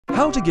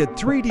How to get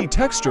 3D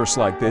textures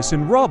like this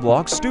in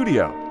Roblox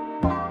Studio.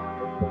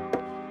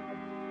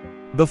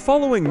 The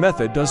following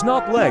method does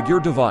not lag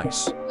your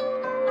device.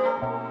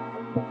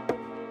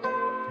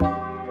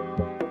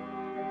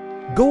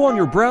 Go on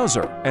your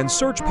browser and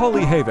search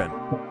Polyhaven.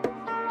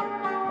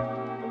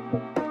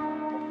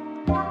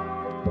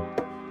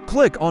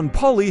 Click on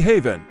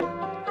Polyhaven.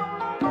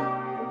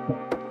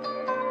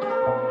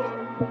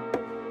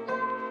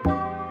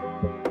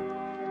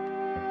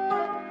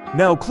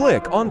 Now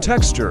click on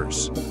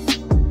Textures.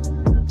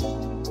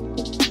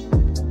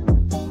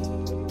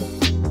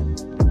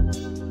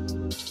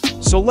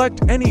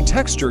 Select any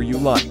texture you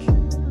like.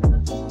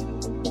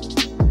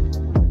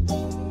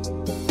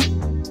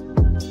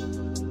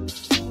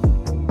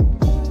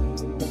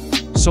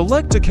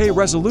 Select Decay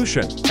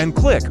Resolution and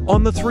click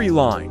on the 3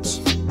 lines.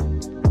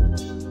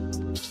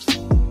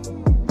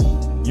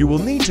 You will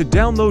need to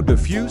download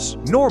Diffuse,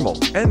 Normal,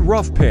 and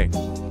Rough Ping.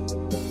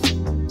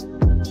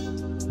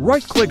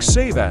 Right-click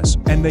Save As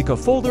and make a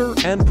folder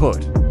and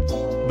put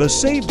the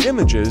saved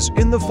images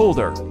in the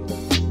folder.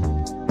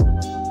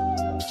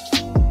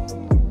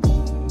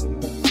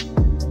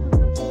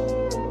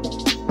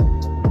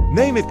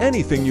 Name it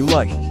anything you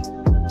like.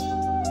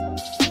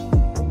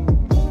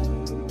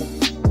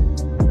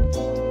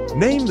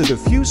 Name the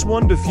diffuse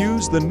one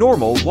diffuse, the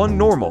normal one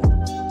normal,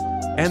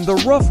 and the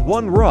rough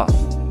one rough.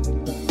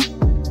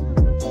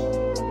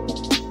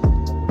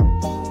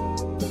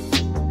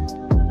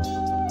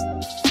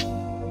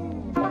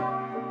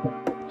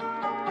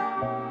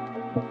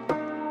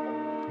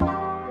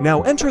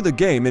 Now enter the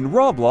game in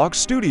Roblox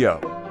Studio.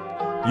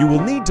 You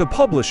will need to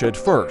publish it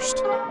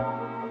first.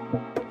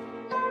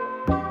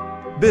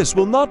 This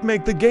will not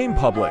make the game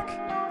public.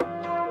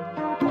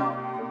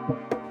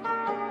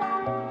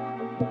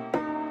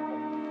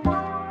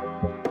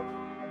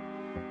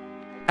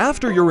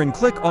 After you're in,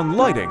 click on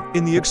Lighting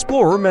in the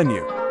Explorer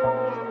menu.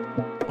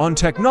 On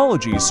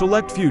Technology,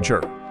 select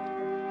Future.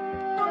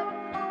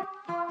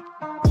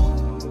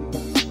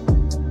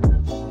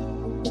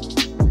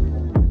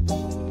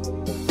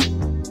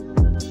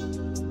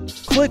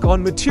 Click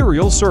on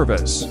Material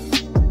Service.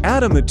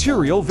 Add a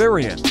material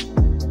variant.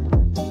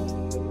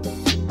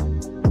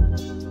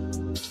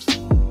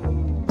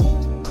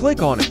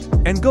 Click on it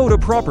and go to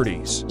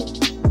Properties.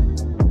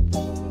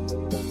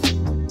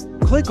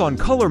 Click on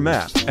Color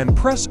Map and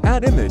press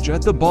Add Image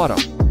at the bottom.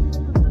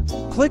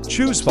 Click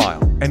Choose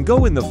File and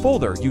go in the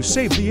folder you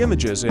saved the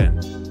images in.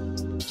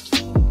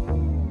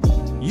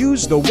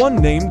 Use the one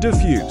named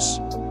Diffuse.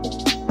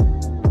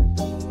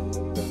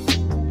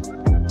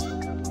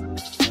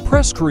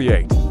 Press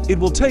Create. It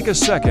will take a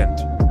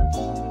second.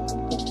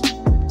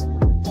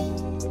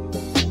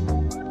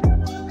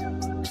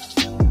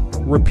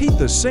 Repeat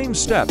the same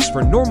steps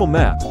for Normal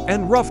Map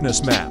and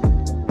Roughness Map.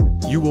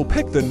 You will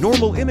pick the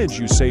normal image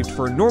you saved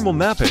for normal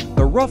mapping,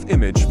 the rough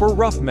image for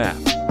rough map.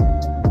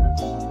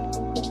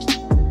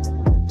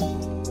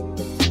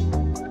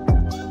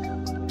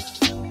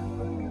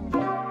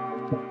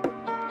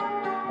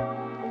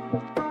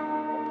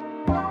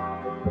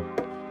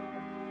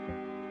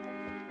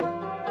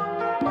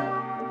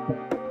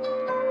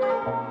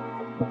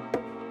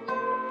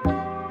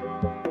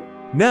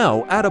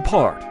 Now add a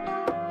part.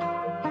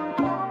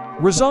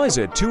 Resize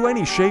it to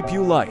any shape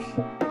you like.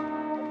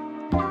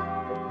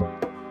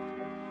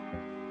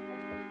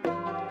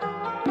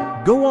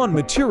 Go on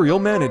Material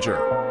Manager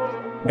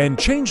and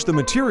change the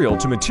material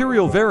to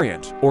Material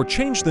Variant, or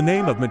change the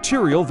name of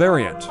Material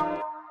Variant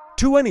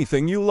to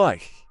anything you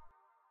like.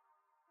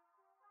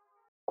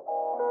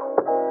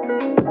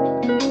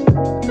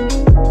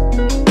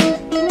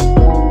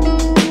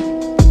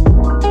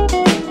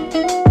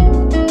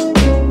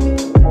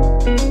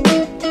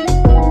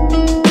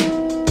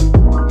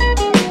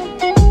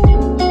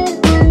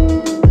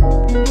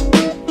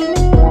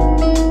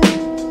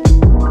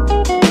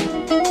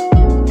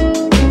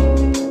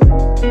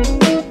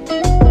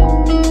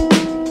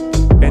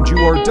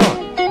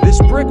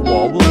 Brick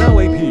wall will now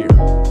appear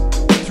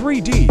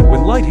 3D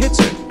when light hits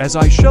it, as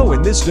I show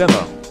in this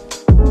demo.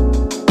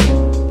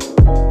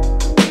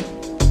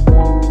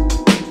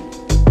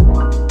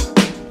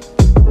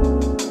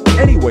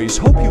 Anyways,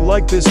 hope you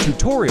like this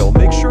tutorial.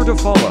 Make sure to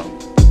follow